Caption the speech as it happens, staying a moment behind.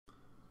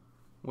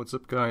What's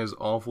up guys,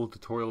 Awful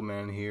Tutorial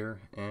Man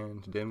here,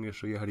 and today I'm going to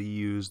show you how to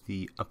use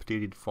the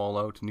updated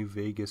Fallout New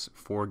Vegas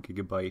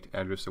 4GB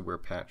address-aware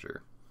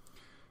patcher.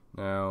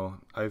 Now,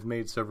 I've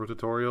made several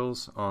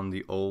tutorials on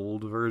the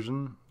old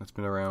version that's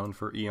been around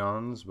for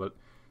eons, but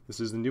this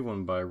is the new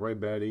one by Roy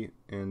Batty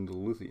and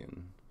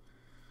Luthien.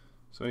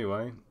 So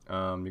anyway,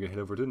 you're going to head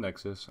over to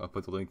Nexus. I'll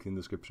put the link in the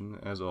description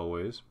as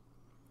always.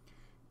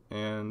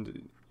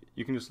 And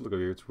you can just look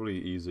over here, it's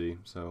really easy.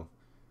 So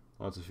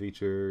lots of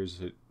features,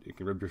 it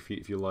can rub your feet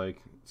if you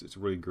like, it's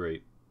really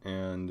great.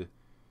 And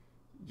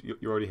you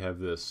already have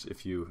this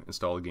if you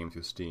install a game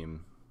through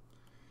Steam.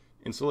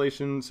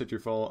 Installation, set your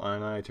Fallout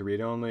INI to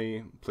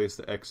read-only, place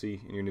the exe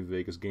in your New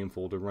Vegas game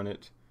folder, run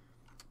it.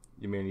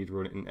 You may need to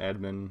run it in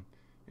admin.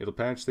 It'll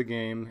patch the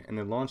game, and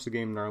then launch the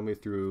game normally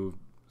through,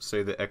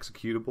 say, the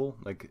executable,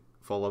 like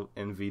Fallout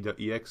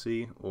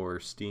NV.exe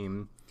or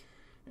Steam.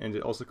 And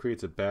it also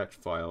creates a batch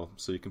file,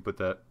 so you can put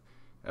that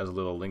as a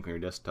little link on your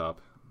desktop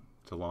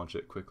to launch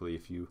it quickly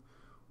if you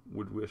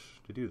would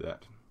wish to do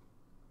that.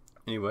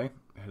 Anyway,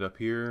 head up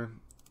here,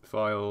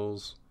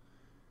 files.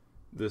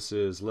 This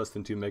is less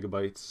than 2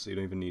 megabytes, so you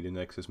don't even need a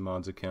Nexus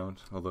Mods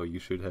account, although you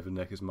should have a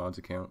Nexus Mods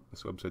account.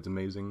 This website's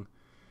amazing.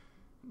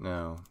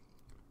 Now,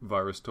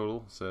 virus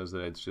total says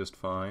that it's just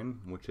fine,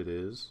 which it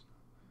is.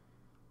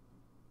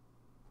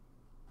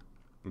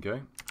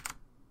 Okay,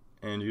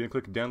 and you're going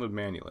to click download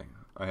manually.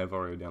 I have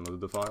already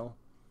downloaded the file.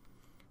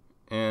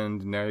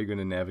 And now you're going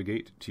to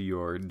navigate to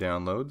your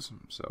downloads.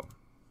 So,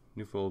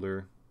 new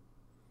folder,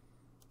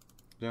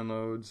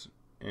 downloads,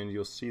 and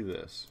you'll see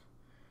this.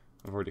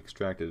 I've already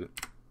extracted it.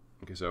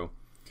 Okay, so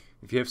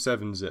if you have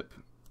 7-zip,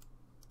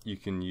 you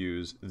can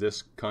use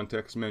this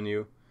context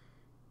menu.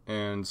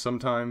 And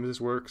sometimes this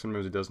works,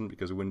 sometimes it doesn't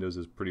because Windows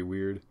is pretty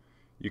weird.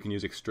 You can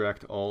use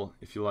extract all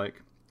if you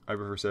like. I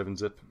prefer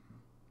 7-zip.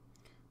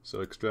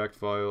 So extract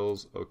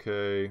files,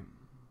 okay.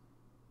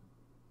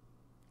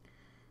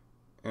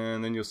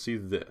 And then you'll see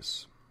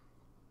this.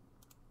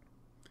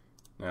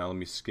 Now let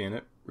me scan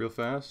it real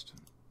fast.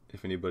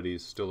 If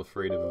anybody's still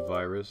afraid of a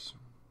virus,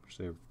 which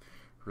they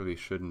really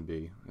shouldn't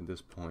be at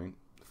this point,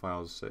 the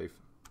file is safe.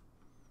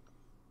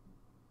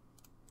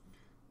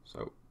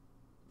 So,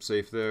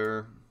 safe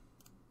there,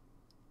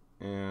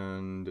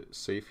 and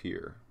safe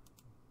here.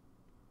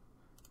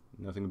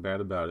 Nothing bad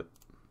about it.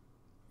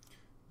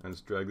 And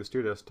just drag this to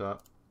your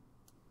desktop,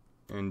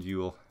 and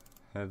you'll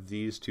have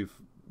these two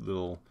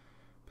little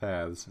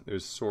paths.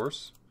 There's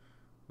source,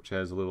 which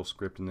has a little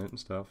script in it and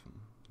stuff,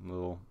 a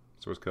little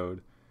source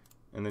code,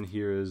 and then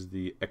here is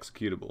the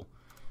executable.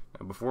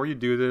 Now before you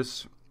do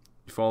this,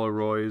 you follow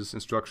Roy's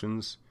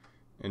instructions,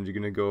 and you're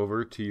going to go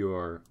over to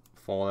your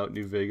Fallout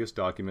New Vegas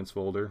documents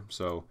folder.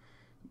 So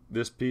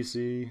this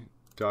PC,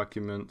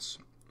 documents,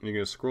 and you're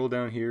going to scroll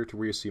down here to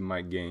where you see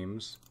my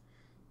games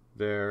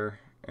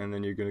there, and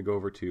then you're going to go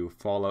over to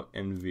Fallout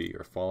NV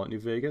or Fallout New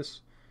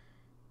Vegas,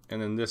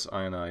 and then this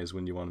INI is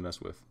when you want to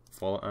mess with.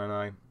 Fallout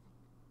INI,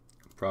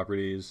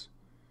 properties,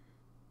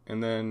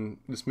 and then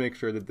just make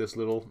sure that this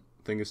little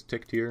thing is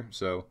ticked here.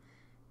 So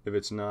if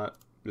it's not,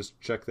 just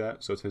check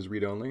that so it says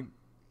read only.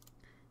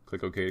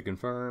 Click OK to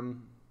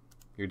confirm.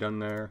 You're done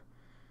there.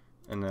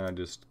 And then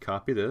just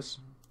copy this,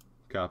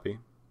 copy.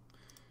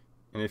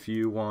 And if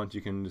you want,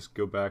 you can just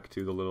go back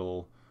to the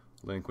little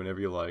link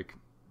whenever you like,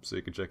 so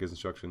you can check his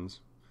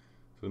instructions.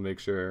 So make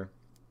sure,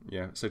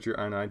 yeah, set your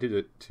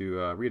INI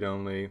to read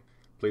only.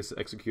 Place the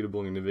executable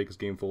in your New Vegas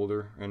game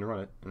folder and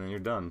run it, and then you're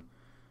done.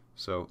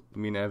 So let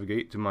me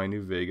navigate to my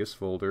New Vegas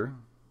folder.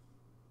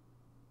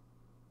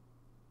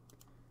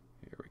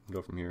 Here, we can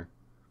go from here.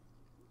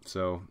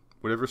 So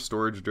whatever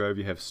storage drive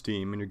you have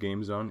Steam in your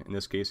games on, in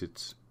this case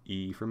it's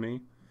E for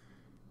me,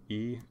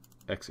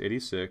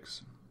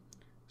 x86,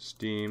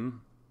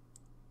 Steam,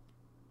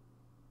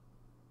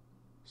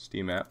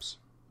 Steam apps,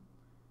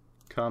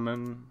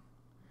 common,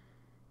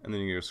 and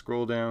then you're going to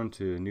scroll down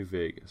to New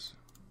Vegas.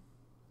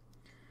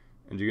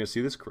 And you're going to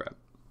see this crap.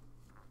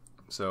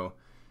 So,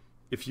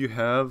 if you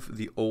have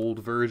the old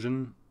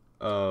version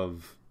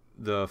of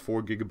the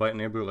 4GB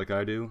enabler like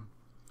I do,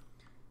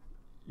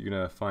 you're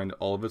going to find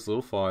all of its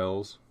little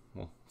files.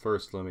 Well,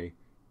 first let me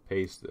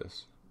paste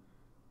this.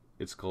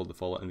 It's called the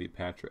Fallout NV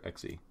Patcher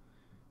exe.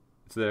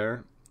 It's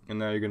there, and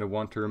now you're going to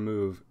want to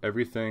remove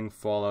everything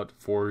Fallout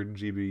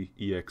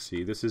 4GB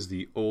exe. This is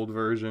the old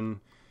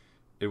version.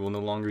 It will no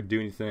longer do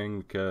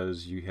anything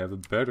because you have a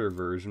better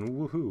version.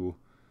 Woohoo!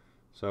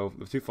 So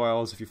the two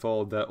files, if you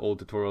followed that old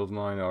tutorial of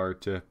mine, are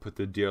to put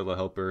the DLL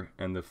helper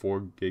and the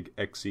 4GB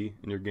exe in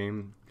your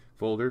game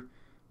folder.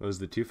 Those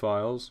are the two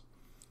files.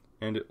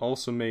 And it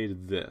also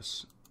made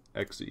this,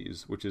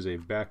 exes, which is a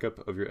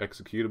backup of your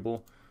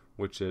executable,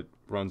 which it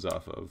runs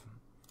off of.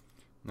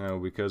 Now,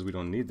 because we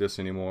don't need this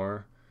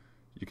anymore,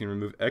 you can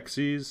remove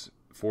exes,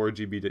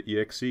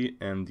 4GB.exe,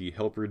 and the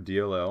helper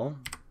DLL,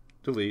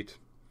 delete.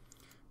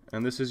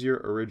 And this is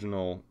your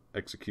original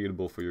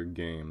executable for your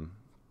game,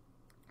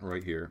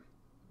 right here.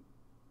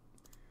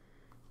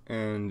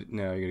 And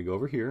now you're going to go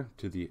over here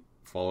to the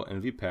Fallout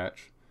NV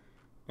patch,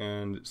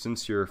 and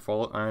since your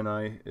Fallout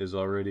INI is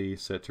already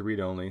set to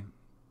read-only,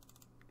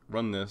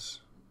 run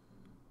this,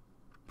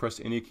 press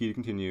any key to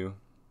continue.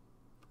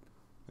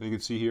 And you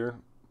can see here,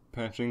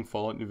 patching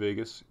Fallout New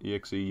Vegas,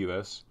 exe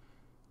US.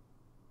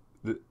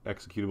 The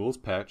executable is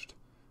patched.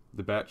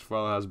 The batch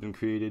file has been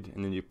created,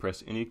 and then you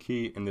press any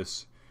key, and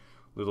this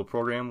little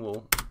program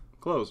will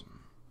close.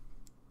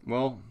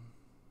 Well,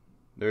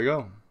 there you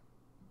go.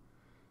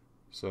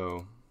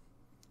 So,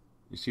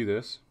 you see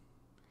this?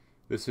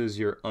 This is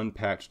your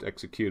unpatched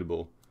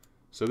executable.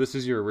 So this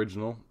is your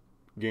original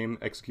game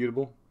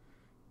executable,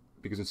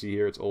 because you can see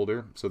here it's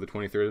older, so the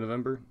 23rd of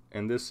November,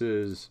 and this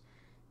is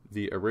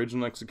the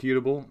original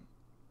executable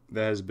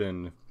that has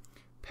been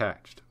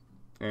patched.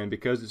 And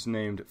because it's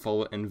named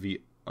Fallout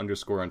NV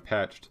underscore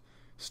unpatched,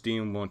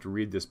 Steam won't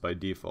read this by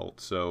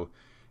default. So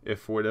if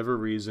for whatever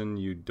reason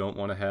you don't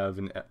want to have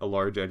a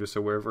large address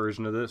aware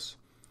version of this,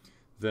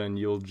 then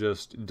you'll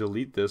just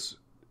delete this,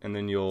 and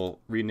then you'll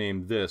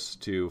rename this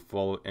to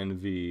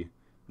falloutnv.exe.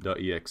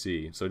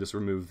 So just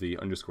remove the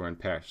underscore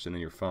unpatched, and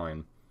then you're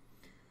fine.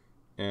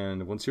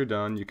 And once you're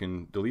done, you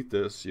can delete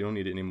this. You don't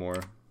need it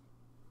anymore.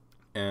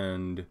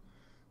 And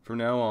from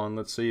now on,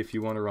 let's say if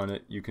you want to run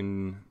it, you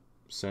can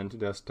send to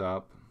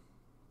desktop,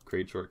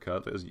 create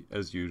shortcut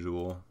as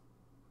usual,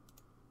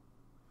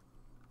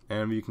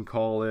 and you can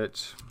call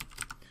it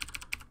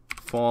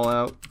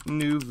Fallout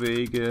New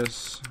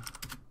Vegas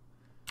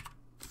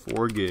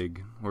 4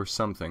 gig or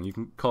something. You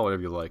can call it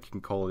whatever you like. You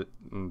can call it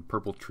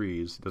Purple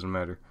Trees, it doesn't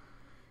matter.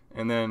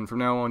 And then from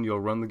now on, you'll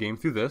run the game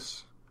through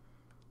this,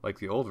 like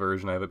the old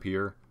version I have up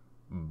here,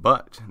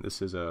 but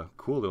this is a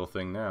cool little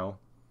thing now.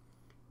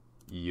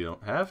 You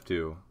don't have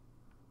to,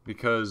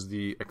 because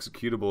the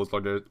executable is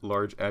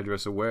large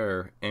address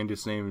aware and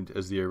it's named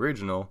as the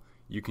original.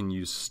 You can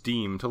use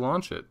Steam to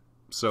launch it.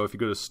 So if you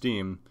go to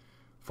Steam,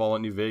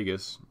 Fallout New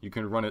Vegas, you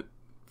can run it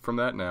from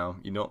that now.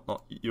 You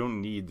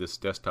don't need this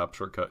desktop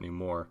shortcut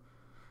anymore.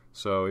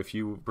 So if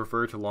you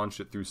prefer to launch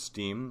it through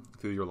Steam,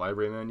 through your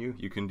library menu,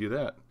 you can do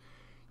that.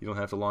 You don't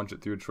have to launch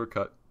it through a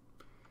shortcut.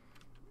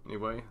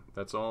 Anyway,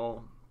 that's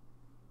all.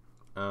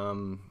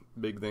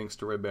 Big thanks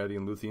to Red Batty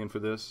and Luthien for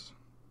this.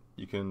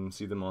 You can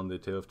see them on the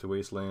Tale of Two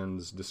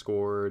Wastelands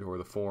Discord, or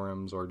the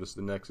forums, or just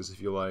the Nexus if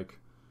you like.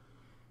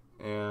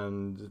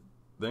 And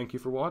thank you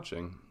for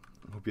watching.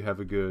 Hope you have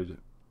a good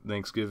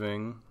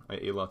Thanksgiving. I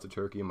ate lots of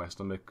turkey and my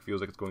stomach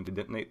feels like it's going to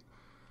detonate.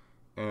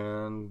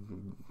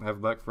 And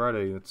have Black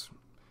Friday. It's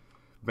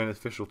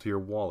beneficial to your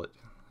wallet.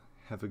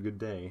 Have a good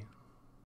day.